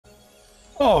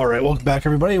Alright, welcome back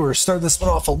everybody. We're starting this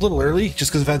one off a little early, just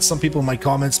because I've had some people in my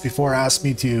comments before ask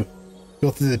me to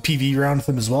go through the PV round with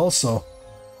them as well, so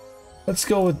let's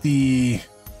go with the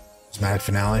dramatic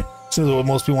finale. Seems what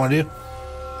most people want to do.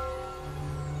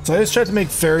 So I just tried to make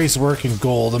fairies work in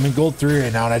gold. I'm in gold 3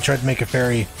 right now, and I tried to make a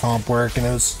fairy comp work, and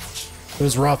it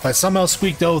was rough. I somehow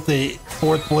squeaked out with a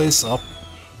 4th place, so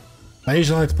I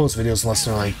usually don't like to post videos unless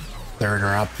they're like 3rd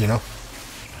or up, you know?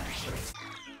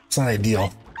 It's not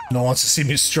ideal. No one wants to see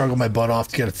me struggle my butt off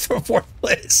to get a 4th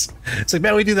place. It's like,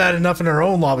 man, we do that enough in our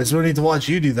own lobbies. We don't need to watch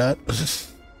you do that.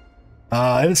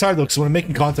 It's hard though, because when I'm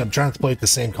making content, I'm trying to play the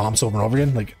same comps over and over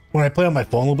again. Like, when I play on my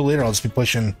phone a little bit later, I'll just be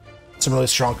pushing some really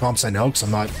strong comps I know, because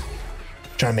I'm not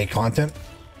trying to make content.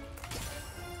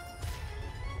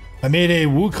 I made a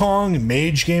Wukong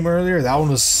mage game earlier. That one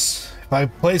was... If I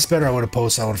placed better, I would have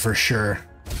posted that one for sure.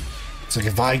 It's like a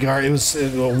Vygar. It was a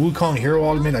Wukong hero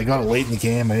augment. I got it late in the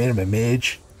game. I made him a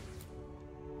mage.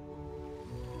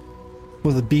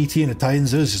 With a BT and a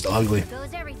Titans, it was just ugly.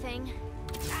 Goes everything.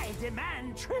 I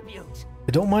demand tribute.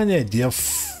 I don't mind the idea of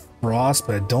Frost,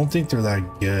 but I don't think they're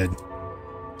that good.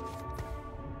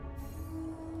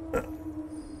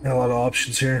 Got a lot of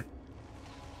options here.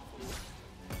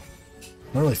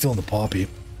 Not really feeling the poppy.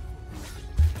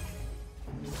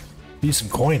 Give me some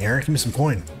coin here. Give me some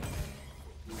coin.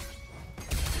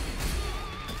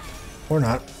 Or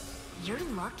not. You're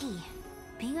lucky.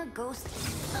 Being a ghost is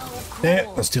so cool. Eh,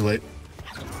 that's too late.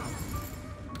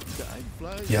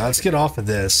 Yeah, let's get off of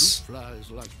this.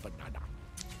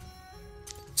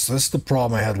 So this is the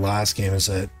problem I had last game, is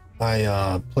that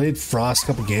I played Frost a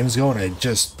couple games ago and I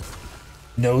just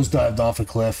nosedived off a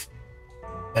cliff.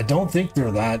 I don't think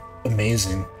they're that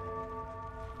amazing.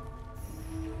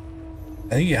 I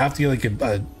think you have to get like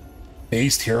a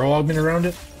based hero augment around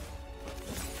it.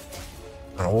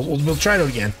 I don't know, we'll try it out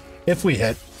again. If we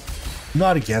hit. I'm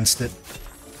not against it.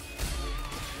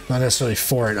 Not necessarily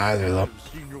for it either, though.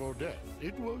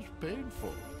 It was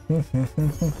painful.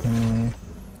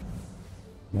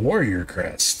 Warrior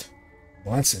crest.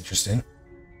 Well, that's interesting.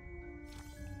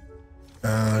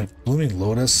 Blooming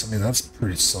Lotus. I mean, that's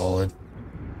pretty solid.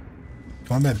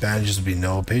 Combat bandages would be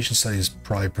no. Patient study is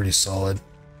probably pretty solid.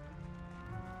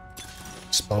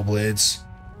 Spell blades.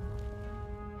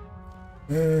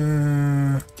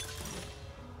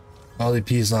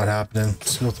 LDP is not happening.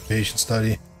 Let's go with the patient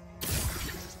study.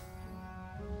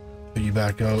 Put you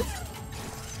back out.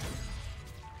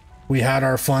 We had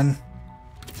our fun.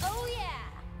 Oh yeah.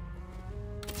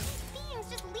 Fiends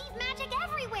just leave magic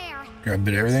everywhere. Grab a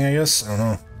bit of everything, I guess. I don't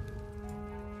know.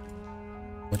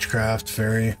 Witchcraft,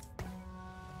 fairy.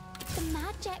 The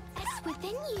magic is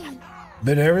within you.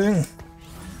 Bit of everything.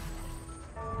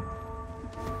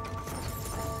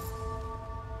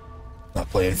 Not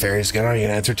playing fairies again. Are you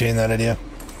gonna entertain that idea?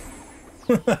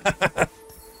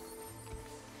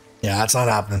 Yeah, that's not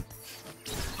happening.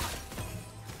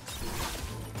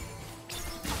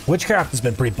 Witchcraft has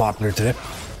been pretty popular today.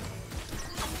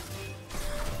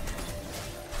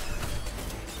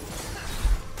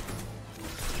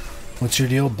 What's your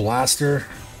deal, Blaster?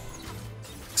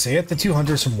 So you get the 2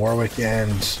 hunters from Warwick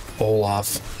and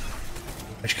Olaf.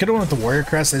 I could have went with the Warrior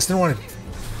Crest. I just didn't want to.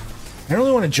 I don't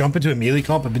really want to jump into a melee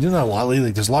comp. I've been doing that a lot lately.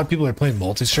 Like, there's a lot of people that are playing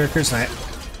multi-strikers, and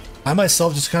I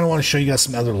myself just kind of want to show you guys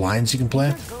some other lines you can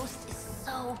play. Ghost is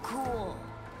so cool.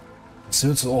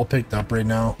 Suits are all picked up right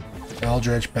now.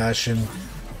 Eldritch, Bastion.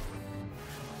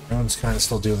 Everyone's kind of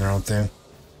still doing their own thing.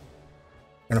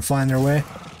 Gonna find their way.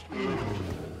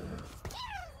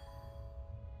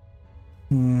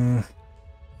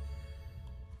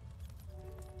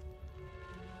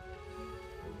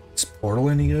 Is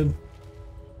Portal any good?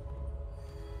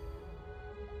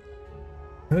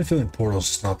 I have a feeling Portal's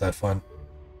just not that fun.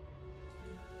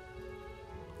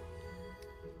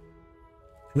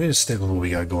 Can we just stick with what we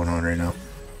got going on right now?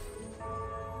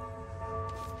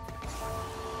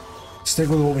 Stick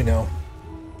with what we know.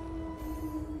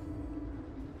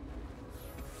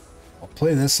 I'll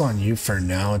play this on you for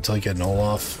now until I get an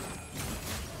Olaf.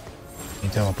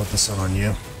 Meantime, I'll put this on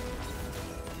you.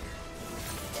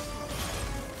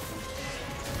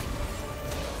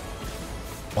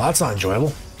 Well, that's not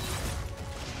enjoyable.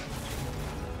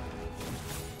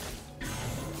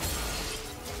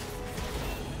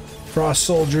 Frost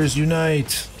soldiers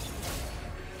unite.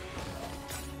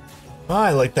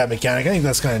 I like that mechanic. I think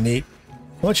that's kind of neat.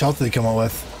 How much health did they come out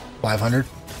with? 500?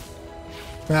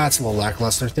 That's a little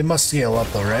lackluster. They must scale up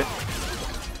though, right?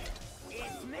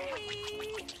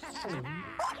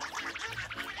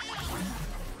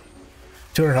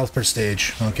 $200 health per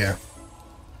stage. Okay.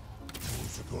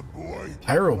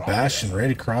 Pyro Bastion right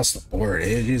across the board.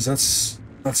 Hey, geez, that's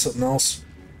something else.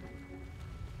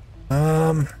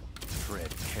 Tread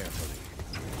carefully.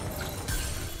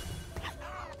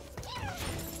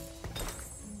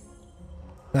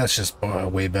 That's just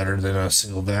way better than a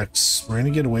single Vex. We're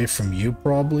gonna get away from you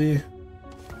probably.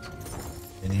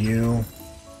 And you.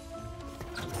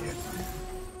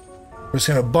 We're just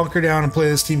gonna bunker down and play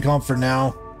this team comp for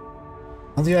now.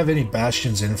 I don't think I have any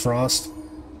Bastions in Frost.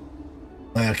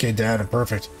 Okay, Dana,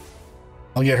 perfect.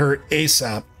 I'll get her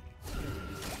ASAP.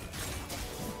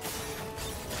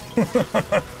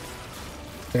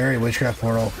 Fairy Witchcraft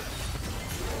Portal.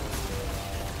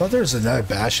 Thought there was another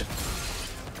Bastion.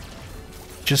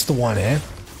 Just the one, eh?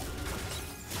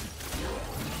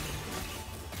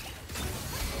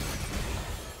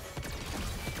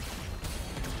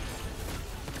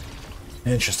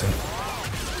 Interesting.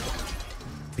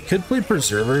 We could play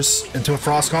Preservers into a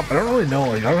Frost comp. I don't really know.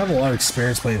 Like, I don't have a lot of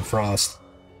experience playing Frost.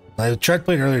 I tried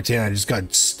playing earlier today and I just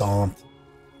got stomped.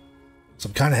 So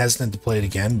I'm kind of hesitant to play it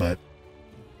again, but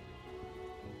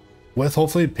with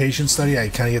hopefully Patience Study, I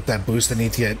kind of get that boost I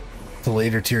need to get to the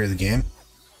later tier of the game.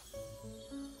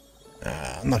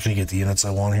 I'm not going to get the units I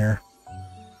want here.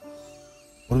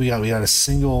 What do we got? We got a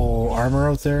single armor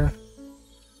out there.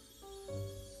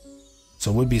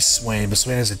 So it would be Swain, but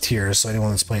Swain has a tier, so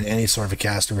anyone that's playing any sort of a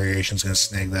caster variation is going to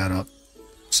snag that up.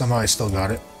 Somehow I still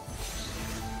got it.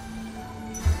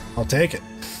 I'll take it.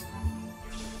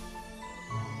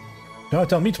 Don't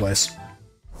tell me twice.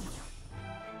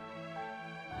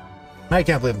 I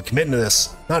can't believe I'm committing to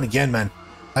this. Not again, man.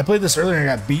 I played this earlier and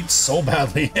I got beat so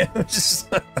badly. It was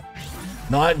just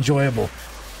not enjoyable.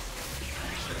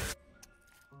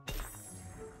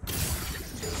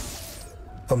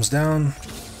 Thumbs down.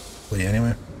 Play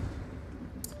anyway.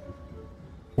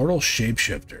 Portal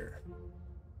Shapeshifter.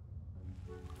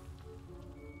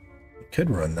 We could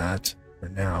run that for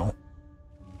now.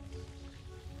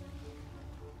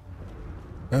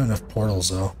 Not enough portals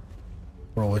though.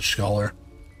 Portal Witch Scholar.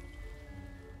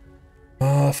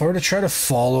 If I were to try to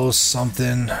follow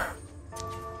something,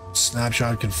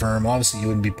 snapshot confirm. Obviously, you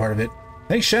wouldn't be part of it. I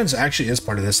think Shen's actually is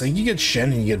part of this. I think you get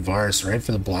Shen and you get Varus, right,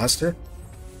 for the blaster.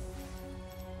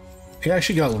 I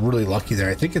actually got really lucky there.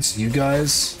 I think it's you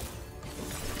guys.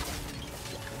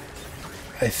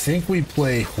 I think we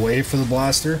play Hui for the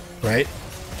blaster, right?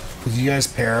 Because you guys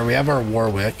pair. We have our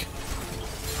Warwick.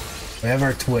 We have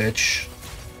our Twitch.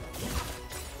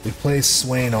 We play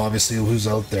Swain, obviously, who's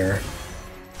out there.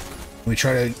 We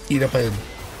try to eat up a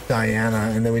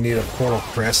Diana, and then we need a Portal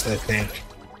Crest, I think.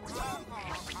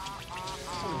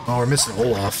 Oh, we're missing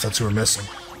Olaf. That's who we're missing.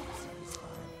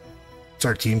 It's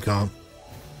our team comp.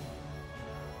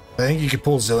 I think you could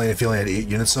pull Zillion if you only had 8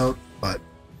 units out, but...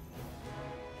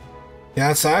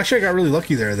 yeah, so actually I got really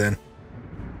lucky there then.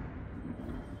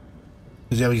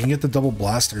 Because yeah, we can get the double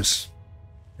blasters.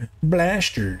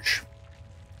 Blasters.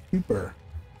 Super.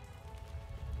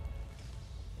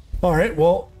 Alright,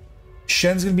 well...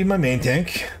 Shen's gonna be my main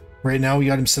tank. Right now we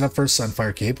got him set up for a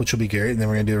Sunfire Cape, which will be great, and then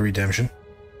we're gonna do a Redemption.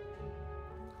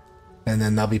 And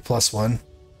then that'll be +1.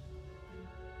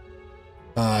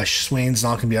 Swain's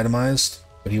not gonna be itemized,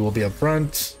 but he will be up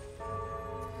front.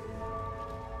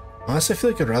 Honestly, I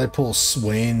feel like I'd rather pull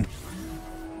Swain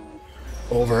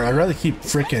over. I'd rather keep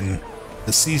frickin'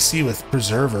 the CC with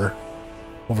Preserver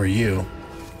over you.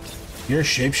 You're a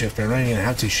Shapeshifter. I'm not even gonna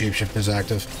have 2 Shapeshifters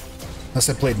active. Unless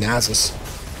I played Nasus.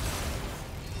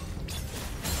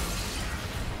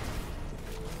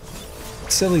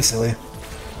 Silly, silly.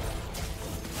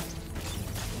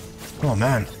 Oh,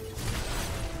 man.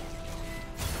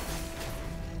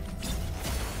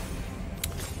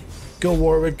 Go,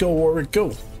 Warwick, go, Warwick,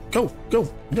 go. Go,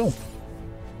 go, go.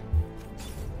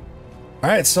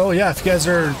 Alright, so yeah, if you guys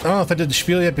are... I don't know if I did the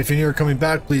spiel yet, but if you're new or coming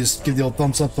back, please give the old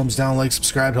thumbs up, thumbs down, like,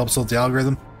 subscribe. Helps out the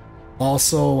algorithm.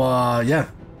 Also, yeah,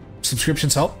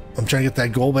 subscriptions help. I'm trying to get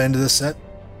that goal by the end of this set.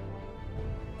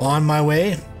 On my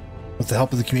way. With the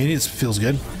help of the community, it feels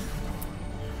good.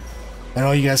 I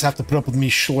know you guys have to put up with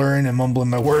me slurring and mumbling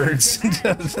my words.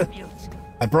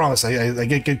 I promise, I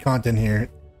get good content here.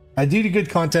 I do good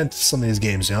content to some of these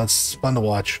games, you know, it's fun to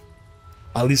watch.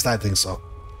 At least I think so.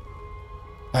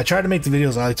 I try to make the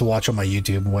videos I like to watch on my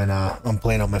YouTube when I'm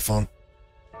playing on my phone.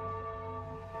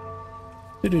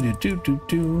 I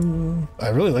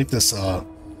really like this,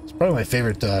 it's probably my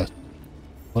favorite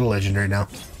little legend right now.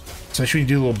 Especially when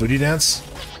you do a little booty dance.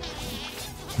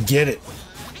 Get it.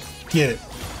 Get it.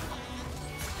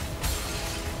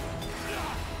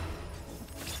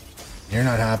 You're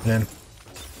not happening.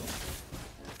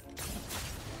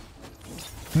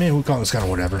 I mean, Wukong's kind of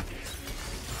whatever.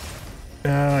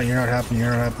 You're not happening,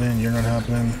 you're not happening, you're not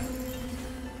happening.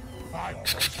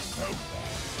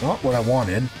 Not what I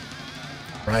wanted.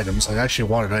 For items. I actually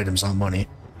wanted items, not money.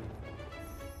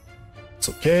 It's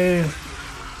okay.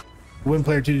 Win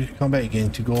player 2 combat, you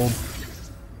gain 2 gold.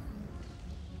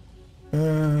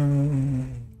 Our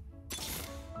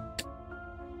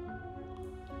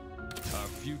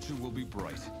future will be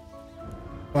bright.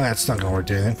 Well, that's not gonna work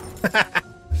to anything.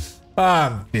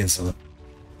 I'm being silly.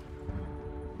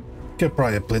 Could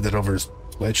probably have played that over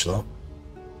Twitch though.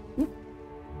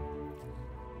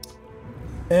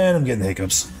 And I'm getting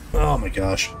hiccups. Oh my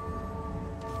gosh.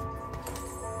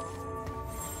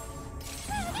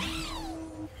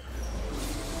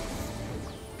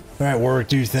 Alright, Warwick,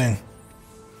 do your thing.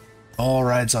 All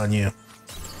rides on you.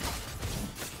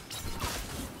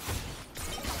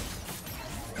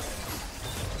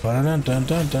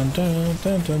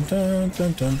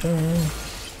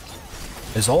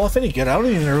 Is Olaf any good? I don't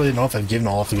even really know if I've given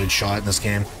Olaf a good shot in this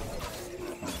game.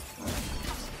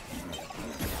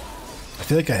 I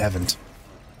feel like I haven't.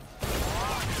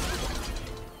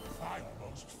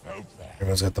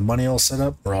 Everyone's got the money all set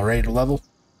up. We're all ready to level.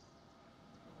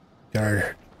 Got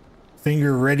our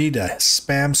finger ready to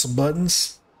spam some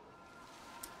buttons.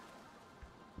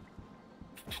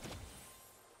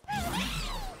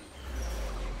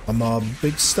 I'm a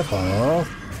big stepper.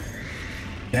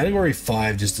 Category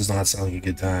 5 just does not sound like a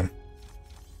good time.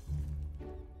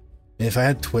 If I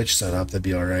had Twitch set up, that'd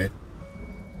be alright.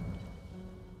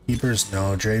 Keepers,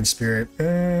 no. Drain Spirit.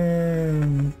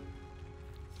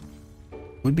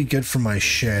 Would be good for my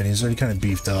Shen. He's already kind of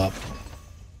beefed up.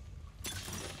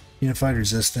 Unified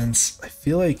Resistance. I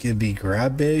feel like it'd be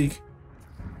Grab Big.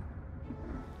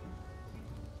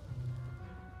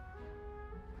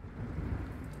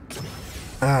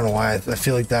 I don't know why I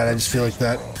feel like that. I just feel like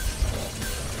that.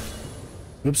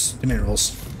 Oops, give me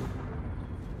rolls.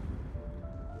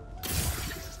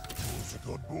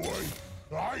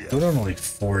 Go down to like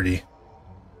 40.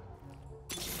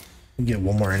 We get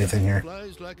one more anything here.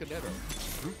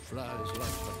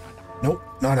 Nope,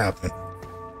 not happening.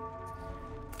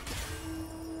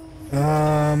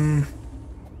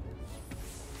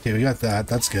 Okay, we got that.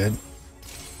 That's good.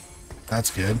 That's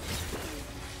good.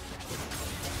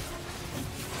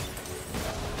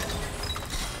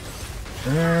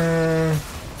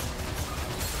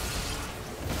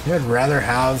 I'd rather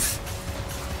have...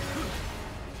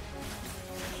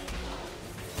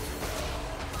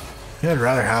 I'd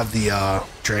rather have the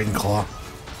Dragon Claw.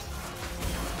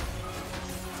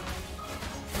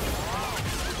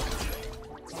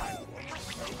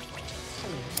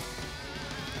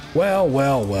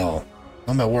 Well.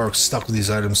 I'm at work stuck with these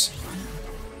items.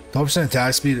 12%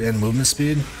 attack speed and movement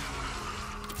speed.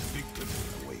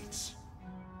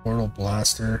 Portal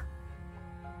Blaster.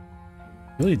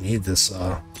 Really need this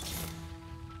other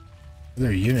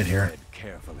unit here.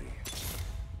 Carefully.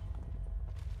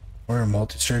 Or a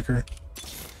multi-striker.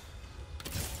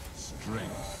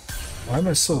 Why am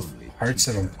I so hard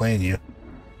set on playing you?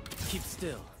 Keep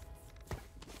still.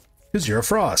 Because you're a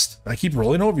frost. I keep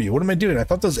rolling over you. What am I doing? I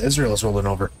thought those Ezreal's rolling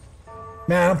over.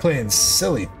 Man, I'm playing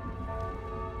silly.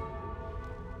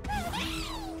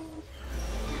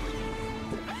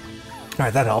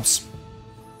 Alright, that helps.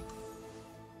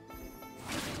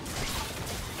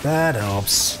 That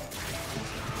helps.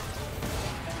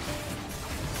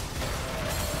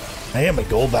 I get my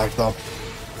gold back though.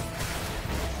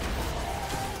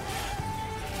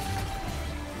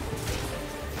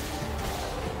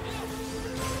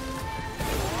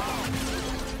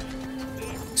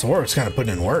 So Warwick's kind of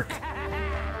putting in work.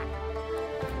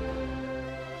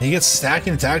 He gets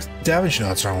stacking attack damage. No,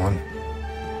 that's the wrong one.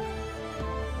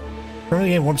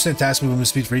 Currently gain 1% attack movement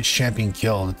speed for each champion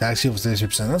killed. Attack skill was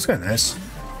 33%. That's kind of nice.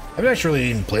 I've actually really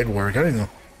even played Warwick. I didn't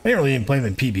really even play him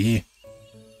in PBE.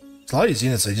 It's a lot of these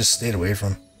units I just stayed away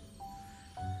from.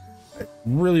 I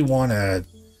really want a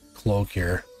cloak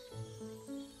here.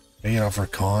 Maybe it off for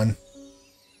Con.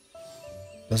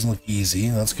 Doesn't look easy.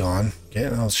 That's gone. Okay,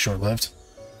 that was short-lived.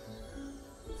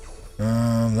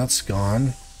 That's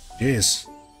gone. Jeez.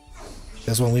 You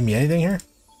guys want to leave me anything here?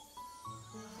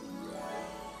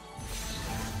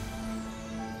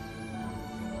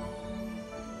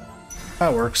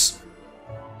 That works.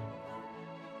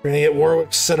 We're gonna get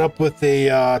Warwick set up with the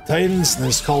Titans and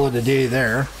just call it a day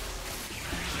there.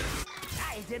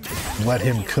 Let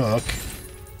him cook.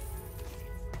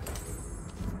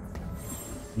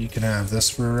 You can have this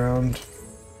for a round.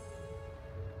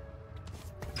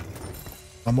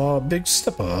 I'm a big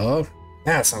stepper. Ah,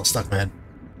 that sounds stuck, man.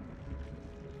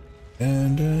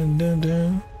 Dun, dun, dun,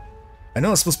 dun. I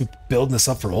know it's supposed to be building this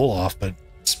up for Olaf, but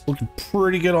it's looking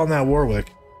pretty good on that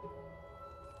Warwick.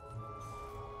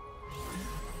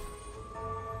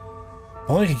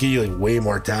 Only could get you like way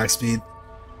more attack speed.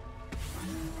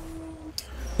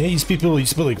 Yeah, these people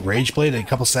used to put like Rage Blade a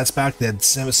couple sets back. They had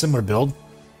similar build.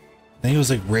 I think it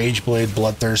was like Rage Blade,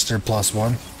 Bloodthirster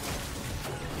 +1.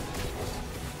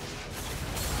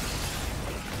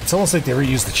 It's almost like they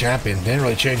reused the champion. They didn't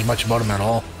really change much about him at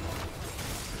all.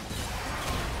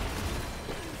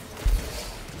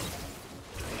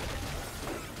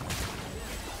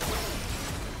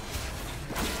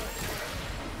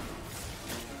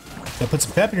 Yeah, put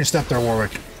some pep in your step there,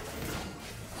 Warwick.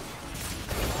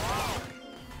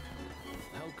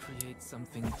 I'll create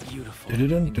something beautiful. Dun,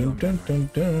 dun, dun, dun,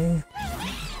 dun.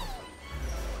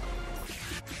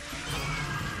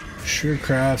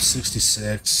 Surecraft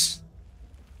 66.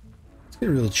 Let's get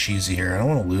real cheesy here. I don't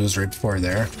want to lose right before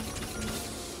there.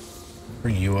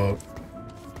 Bring you out.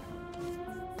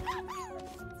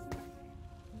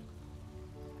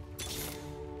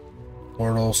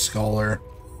 Portal Scholar.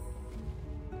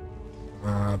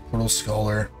 Portal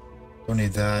Scholar. Don't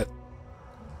need that.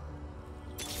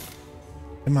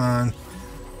 Come on.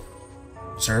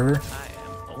 Server. I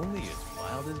am only as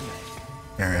wild as magic.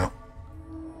 There we go.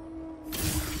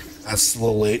 That's a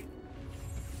little late.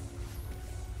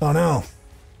 Oh no.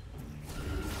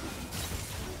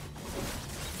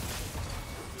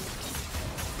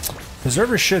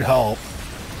 Preserver should help.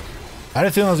 I had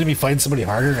a feeling I was gonna be fighting somebody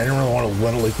harder, and I didn't really want to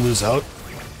let it like lose out.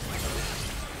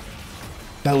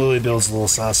 That Lily build's a little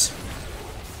sus.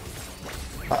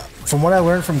 From what I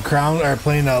learned from Crown or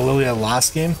playing Lily at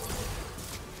last game,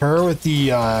 her with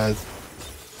the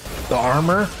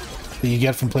armor that you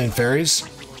get from playing fairies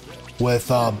with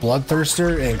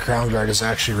Bloodthirster and Crown Guard is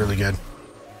actually really good.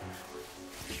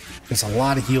 It's a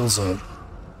lot of heals out.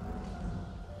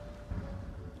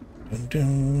 Dun,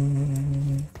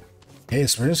 dun. Okay,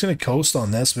 so we're just gonna coast on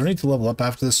this. We don't need to level up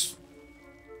after this.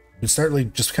 We start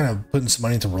like just kind of putting some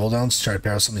money into roll downs to try to pay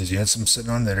out some of these units I'm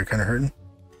sitting on that are kind of hurting.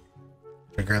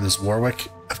 I grab this Warwick.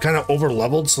 I've kind of over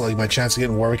leveled, so like my chance of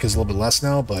getting Warwick is a little bit less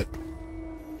now, but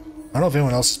I don't know if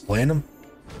anyone else is playing him.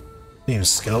 Didn't even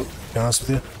scout, to be honest with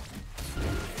you.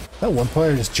 That one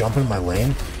player just jumping in my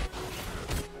lane.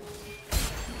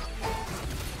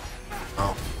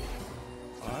 Oh.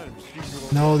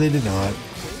 No, they did not.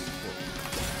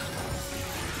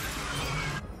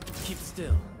 Keep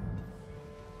still.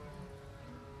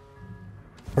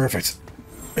 Perfect.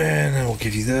 And then we'll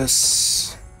give you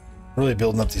this. Really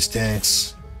building up these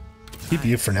tanks. Keep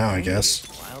you for now, I guess.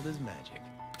 Wild as magic.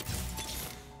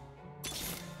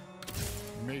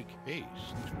 Make haste.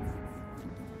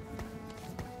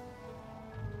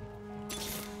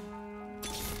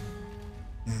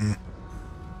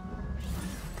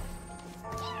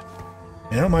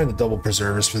 I don't mind the double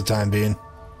preservers for the time being.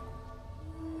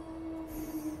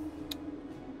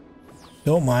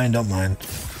 Don't mind, don't mind.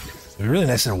 It'd be really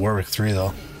nice to have Warwick 3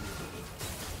 though.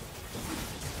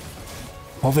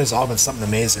 Hopefully it's all been something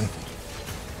amazing.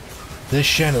 This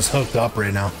Shen is hooked up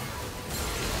right now.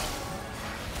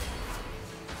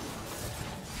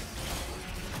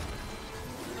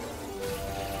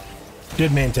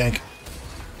 Good main tank.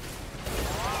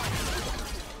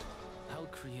 I'll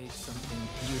create something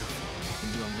beautiful.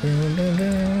 Dun, dun,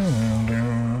 dun,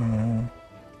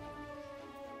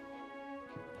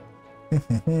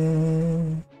 dun.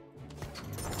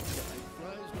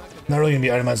 Not really gonna be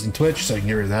itemizing Twitch, so I can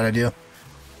get rid of that idea.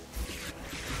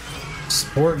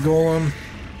 Support Golem.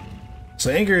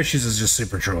 So Anger Issues is just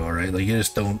super troll, right? Like you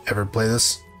just don't ever play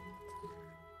this.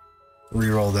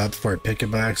 Reroll that before I pick it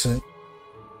by accident.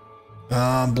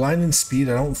 Blinding Speed,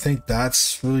 I don't think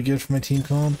that's really good for my team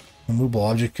comp. A movable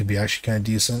object could be actually kind of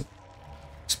decent.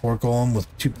 Support Golem with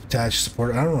 2 attached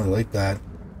support, I don't really like that.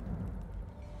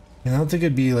 And I don't think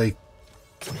it'd be like,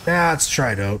 let's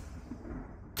try it out.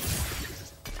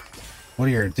 What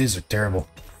are your, these are terrible.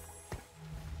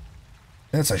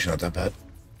 That's actually not that bad.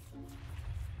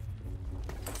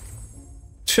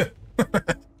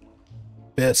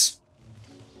 Piss.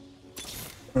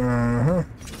 Uh-huh.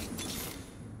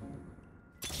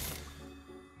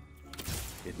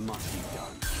 It must be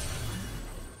done.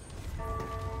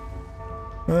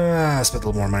 I spent a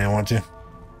little more money I want to.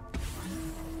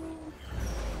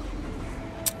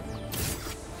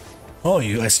 Oh,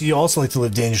 I see you also like to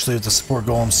live dangerously with the support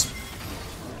golems.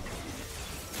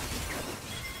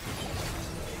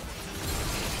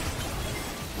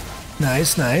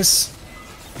 Nice, nice.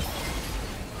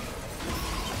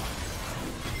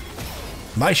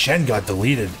 My Shen got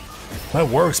deleted. My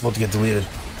Warwick's about to get deleted.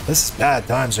 This is bad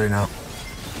times right now.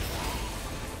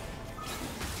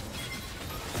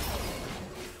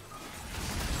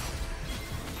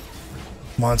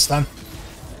 Come on, stun.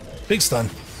 Big stun.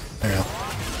 There you go.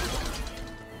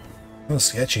 That was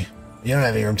sketchy. You don't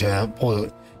have any room to pull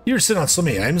it. You were sitting on so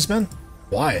many items, man?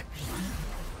 Why?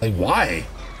 Like, why?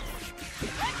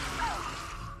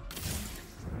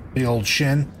 Big old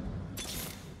Shen.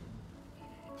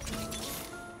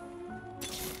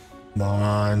 Come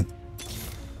on.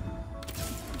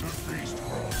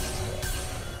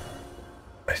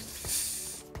 I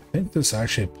think this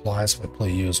actually applies if I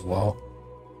play you as well.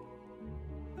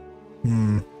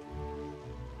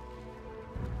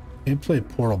 Maybe play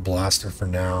Portal Blaster for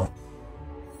now.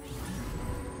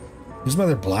 Who's my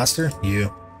other blaster?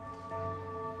 You.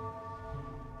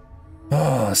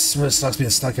 Oh, this really sucks being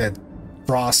stuck at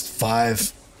Frost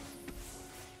 5.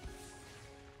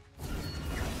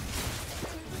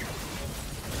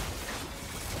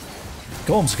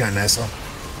 Golem's kind of nice though.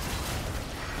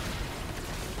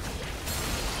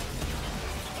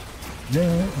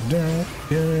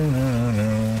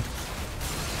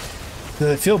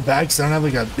 I feel bad because I don't have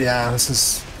like a... Yeah, this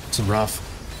is rough.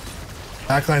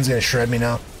 Backline's gonna shred me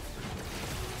now.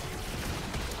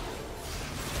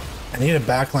 I need a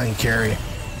backline carry.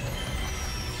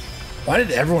 Why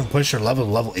did everyone push their level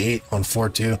to level 8 on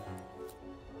 4-2?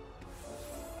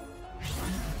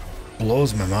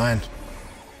 Blows my mind.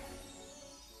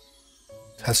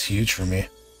 That's huge for me.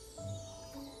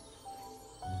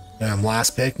 Yeah, I'm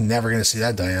last pick. Never gonna see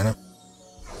that Diana.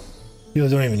 People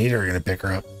who don't even need her are gonna pick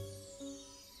her up.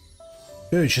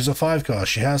 Dude, she's a 5 cost.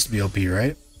 She has to be OP,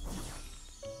 right?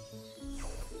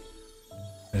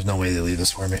 There's no way they leave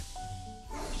this for me.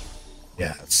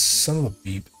 Yeah, son of a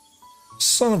beep.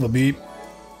 Son of a beep.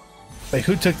 Like,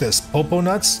 who took this? Popo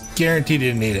Nuts? Guaranteed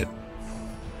didn't need it.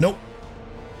 Nope.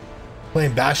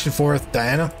 Playing Bastion 4th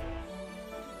Diana?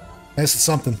 Nice at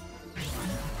something.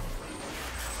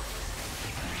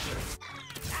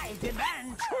 I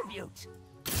demand tribute.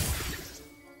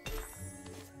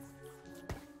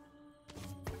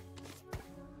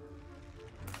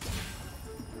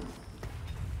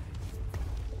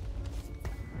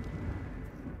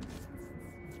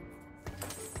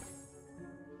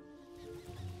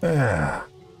 Ah.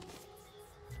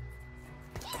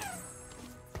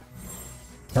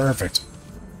 Perfect.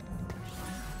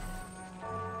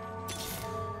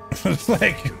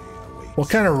 Like,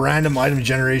 what kind of random item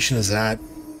generation is that?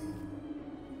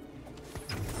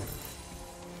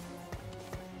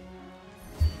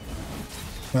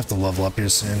 I have to level up here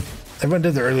soon. Everyone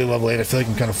did the early level 8. I feel like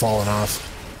I'm kind of falling off.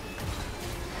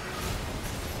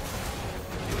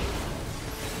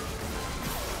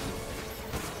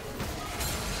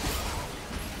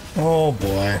 Oh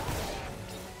boy.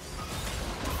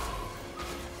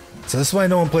 So this is why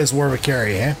no one plays War of a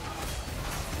Carry, eh?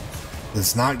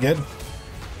 It's not good.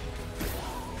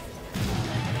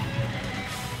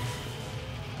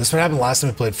 This is what happened last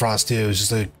time we played Frost 2. It was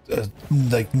just a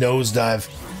like nosedive.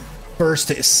 First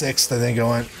to 6th, I think I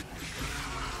went.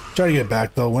 Try to get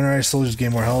back though. When our soldiers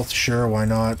gain more health? Sure, why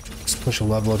not? Let's push a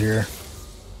level out here.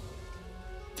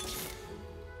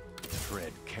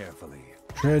 Tread carefully.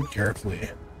 Tread carefully.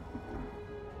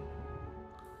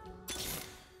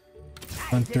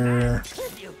 Hunter.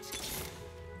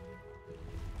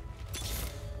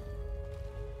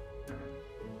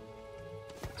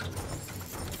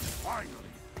 Finally,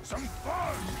 some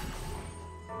fun.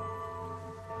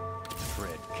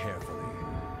 Tread carefully.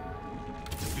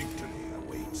 Victory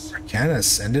awaits. Can I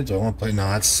ascend it? Do I want to play? No,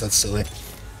 that's silly.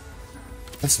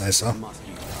 That's nice though. Must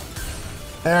be done.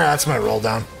 There, that's my roll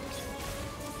down.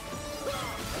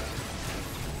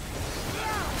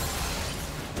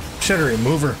 Should have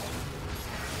removed her.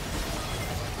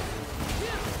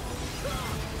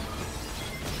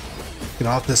 Get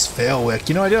off this fail wick.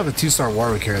 You know, I do have a 2-star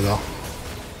Warwick here though.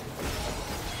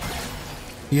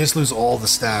 You just lose all the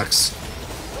stacks.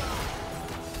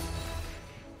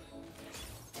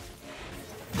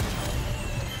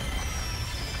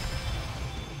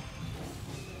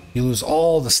 You lose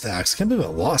all the stacks. Can't believe I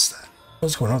lost that.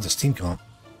 What's going on with this team comp?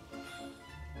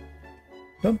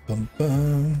 Bum, bum,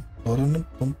 bum. Bum,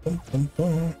 bum, bum, bum,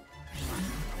 bum.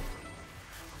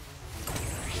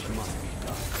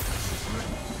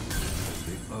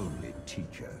 The only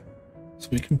teacher. So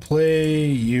we can play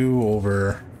you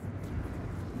over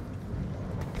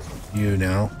you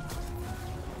now.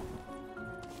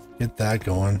 Get that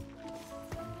going.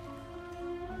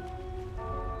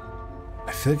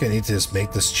 I feel like I need to just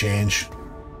make this change.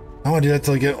 I want to do that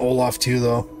till I get Olaf too,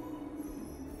 though.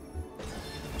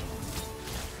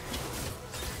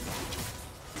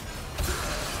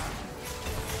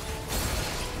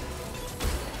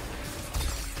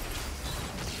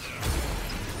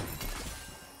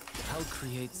 I'll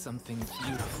create something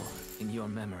beautiful in your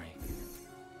memory.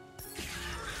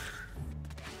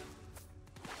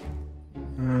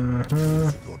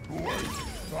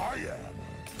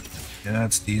 Yeah,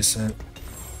 that's decent.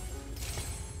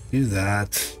 Do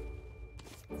that.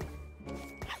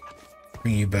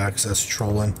 Bring you back because that's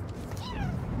trolling.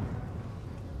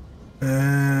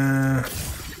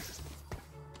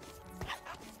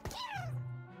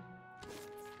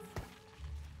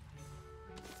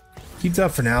 Keep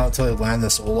that for now until I land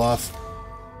this Olaf.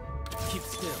 Keep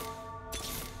still.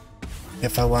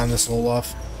 If I land this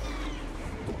Olaf.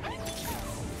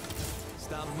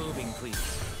 Stop moving, please.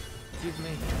 Give me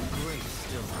great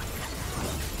still.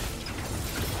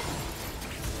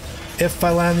 If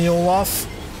I land the Olaf.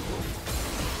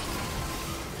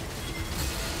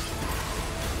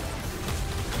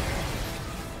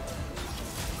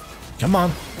 Come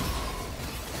on.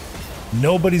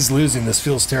 Nobody's losing. This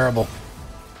feels terrible.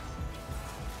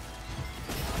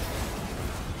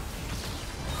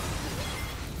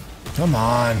 Come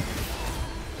on.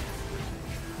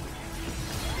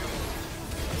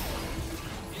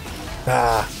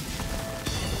 Ah.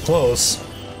 Close.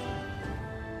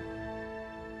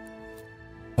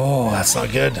 Oh, that's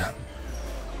not good.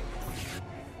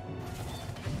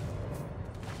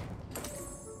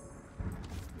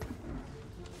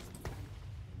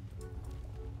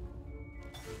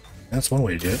 That's one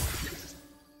way to do it.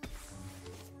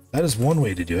 That is one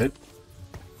way to do it.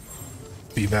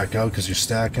 Be back out because you're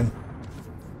stacking.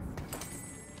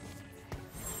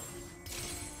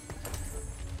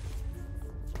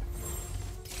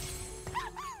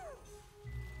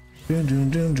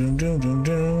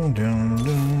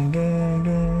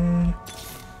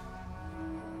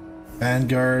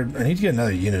 Vanguard. I need to get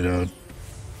another unit out.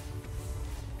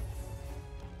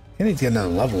 I need to get another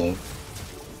level out.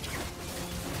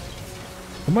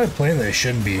 Am I playing that I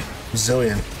shouldn't be?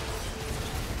 Zillion.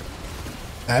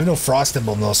 I have no Frost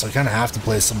Emblem though, so I kind of have to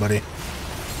play somebody.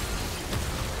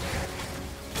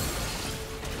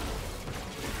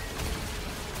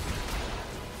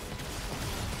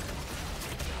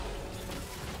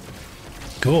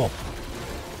 Cool.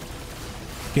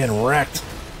 Getting wrecked.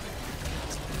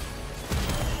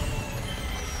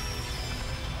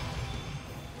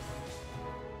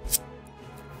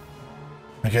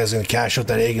 That guy's gonna cash out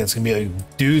that egg and it's gonna be a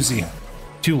doozy.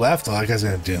 2 left, all that guy's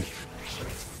gonna do.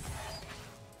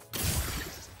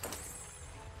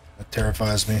 That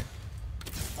terrifies me.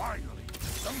 Finally,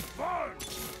 some fun.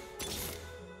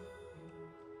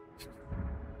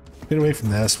 Get away from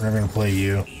this, we're never gonna play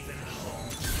you.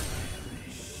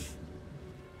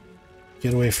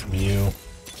 Get away from you.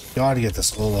 Gotta get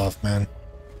this Olaf, man.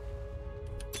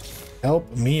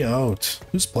 Help me out.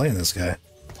 Who's playing this guy?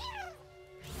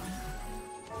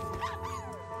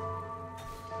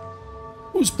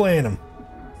 Who's playing him?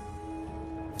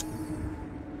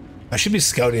 I should be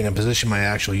scouting and position my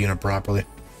actual unit properly.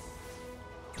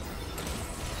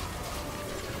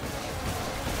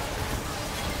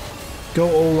 Go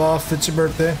Olaf, it's your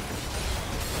birthday.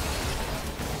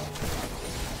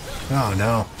 Oh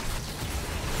no.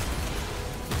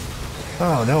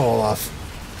 Oh no, Olaf.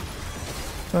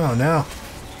 Oh no.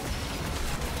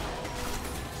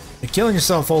 You're killing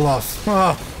yourself, Olaf.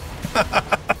 Oh.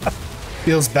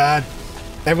 Feels bad.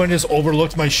 Everyone just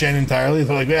overlooked my Shen entirely.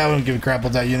 They're like, yeah, I don't give a crap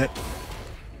about that unit.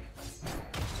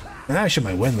 And I actually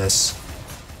might win this.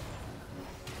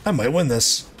 I might win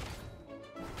this.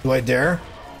 Do I dare?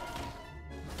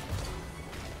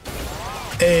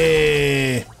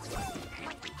 Hey.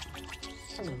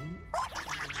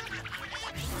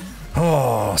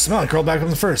 Oh, Smell curled back on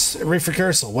the first. Ready for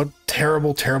carousel. What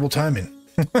terrible, terrible timing.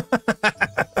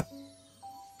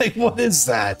 Like, what is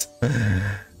that?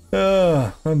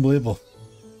 Unbelievable.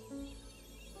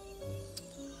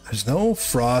 There's no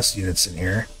frost units in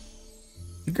here.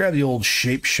 You grab the old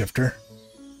shapeshifter.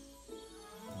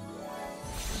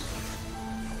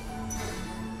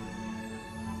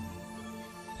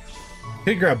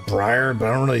 Could grab Briar, but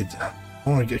I don't really.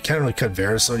 Can't really cut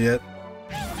Verisode yet.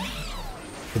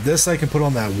 But this I can put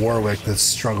on that Warwick that's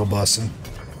struggle busting.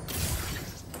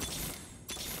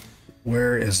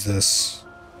 Where is this?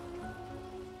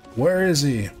 Where is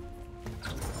he?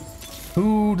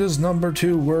 Who does number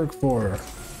 2 work for?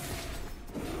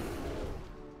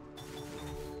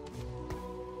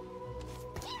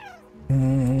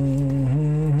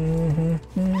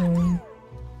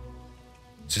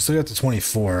 So you still got the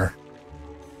 24.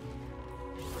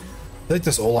 I think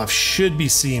this Olaf should be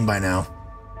seen by now.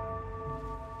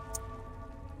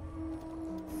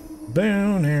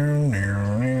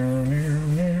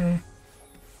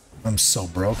 I'm so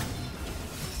broke.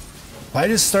 If I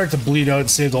just start to bleed out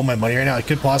and saved all my money right now, I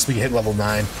could possibly hit level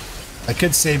 9. I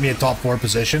could save me a top 4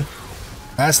 position.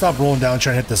 I gotta stop rolling down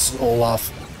trying to hit this Olaf.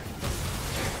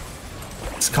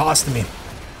 It's costing me.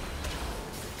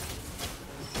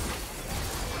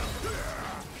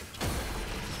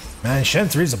 Man, Shen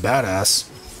 3 is a badass.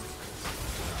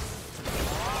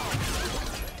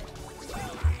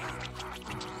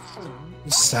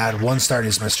 Sad. 1 star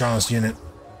is my strongest unit.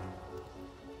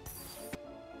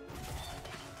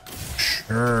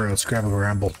 Sure, let's grab a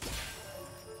bramble.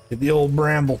 Get the old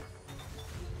bramble.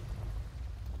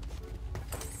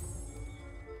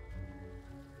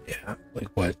 Yeah, like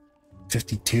what?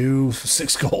 52,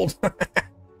 6 gold.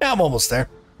 Yeah, I'm almost there.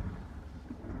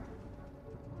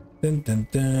 Dun, dun,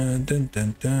 dun, dun,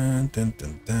 dun, dun, dun,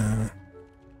 dun, dun.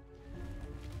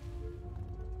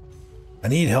 I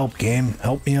need help, game.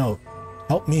 Help me out.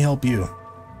 Help me help you.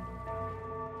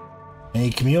 I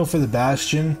need Camille for the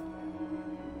Bastion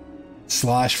 /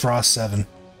 Frost 7.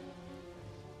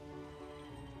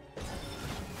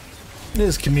 It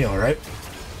is Camille, right?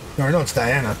 Or no, it's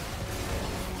Diana.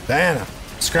 Diana,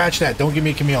 scratch that. Don't give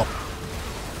me Camille.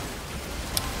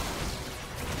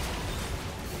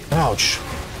 Ouch.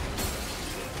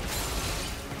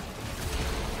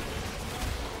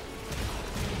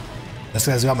 This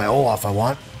guy's got my Olaf I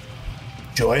want.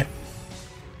 Joy.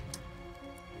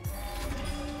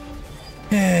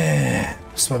 Yeah.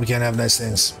 That's why we can't have nice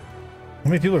things. How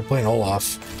many people are playing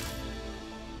Olaf?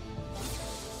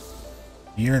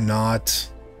 You're not.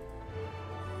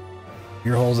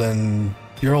 You're holding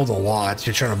a lot.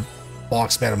 You're trying to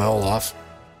box man my Olaf.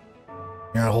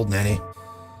 You're not holding any.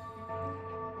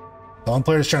 One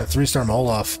player's trying to 3-star my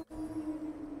Olaf.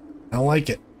 I don't like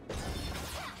it.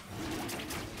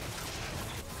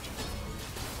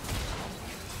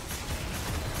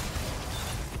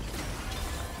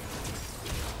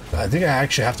 I think I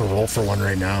actually have to roll for one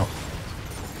right now.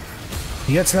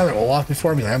 He gets another Olaf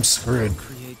before me, I'm screwed.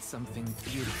 Create something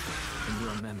beautiful in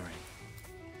your memory.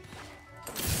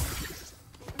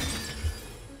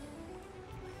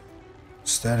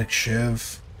 Static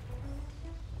Shiv.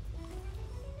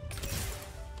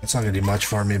 It's not gonna do much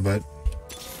for me, but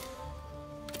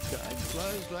Time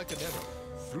flies like an arrow.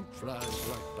 Fruit flies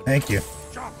like thank you.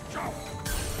 chop, chop.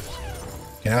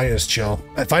 Okay, now I can just chill.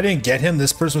 If I didn't get him,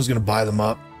 this person was gonna buy them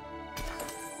up.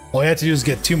 All I had to do is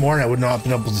get 2 more and I would not have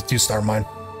been able to 2-star mine.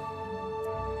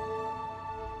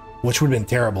 Which would have been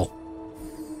terrible.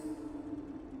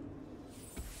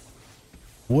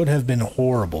 Would have been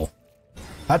horrible.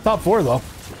 At top 4 though.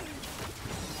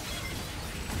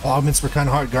 Augments were kind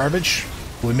of hot garbage.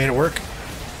 We made it work.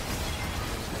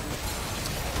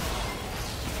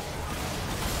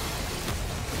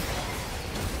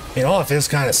 You know, if this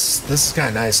is kind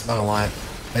of nice, I'm not gonna lie.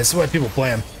 This is why people play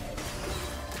him.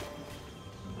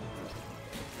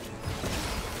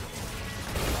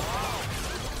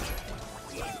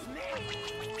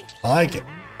 I like it.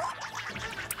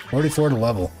 44 to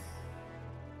level.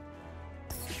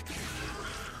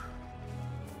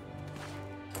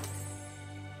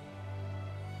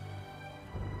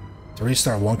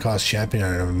 Three-star 1-cost champion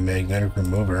and a magnetic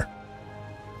remover.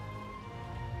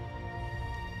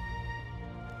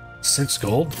 6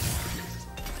 gold.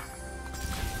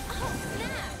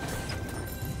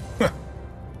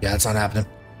 Yeah, it's not happening.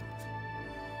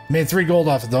 Made 3 gold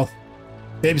off it though.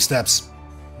 Baby steps.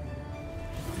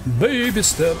 Baby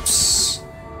steps.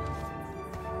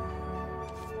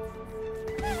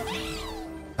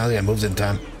 I think I moved in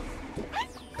time.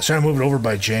 I was trying to move it over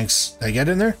by Jinx. Did I get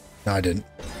in there? No, I didn't.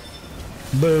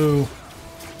 Boo.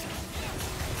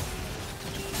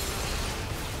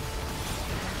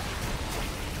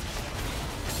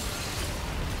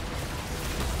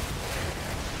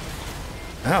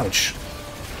 Ouch.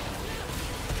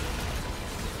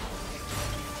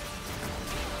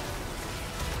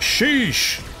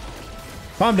 Sheesh.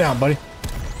 Calm down, buddy.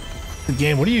 The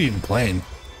game, what are you even playing?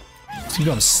 You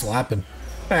know I'm slapping.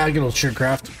 Hey, I get a little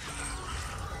Sugarcraft.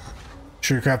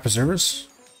 Sugarcraft Preservers?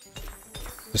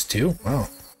 Just 2? Wow.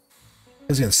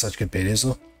 He's getting such good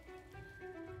paydays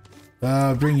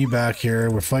though. Bring you back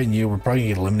here. We're fighting you. We're probably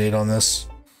gonna get eliminated on this.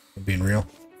 I'm being real.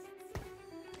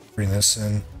 Bring this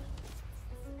in.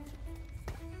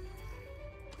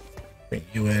 Bring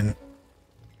you in.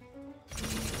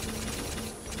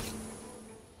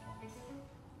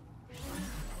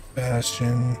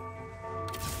 Bastion.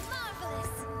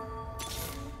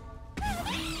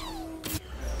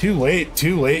 Too late,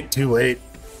 too late, too late.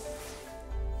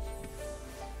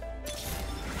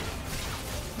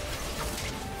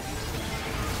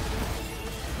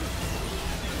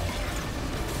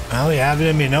 I only have it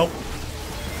in me, nope.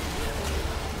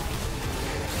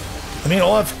 I mean,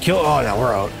 I'll have to kill. Oh, no,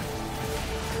 we're out.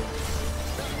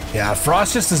 Yeah,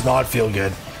 Frost just does not feel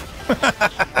good.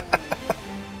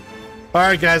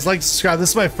 Alright, guys, like, subscribe. This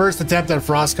is my first attempt at a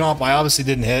Frost comp. I obviously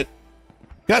didn't hit.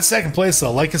 Got 2nd place,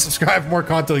 though. Like and subscribe for more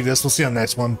content like this. We'll see you on the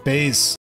next one. Peace.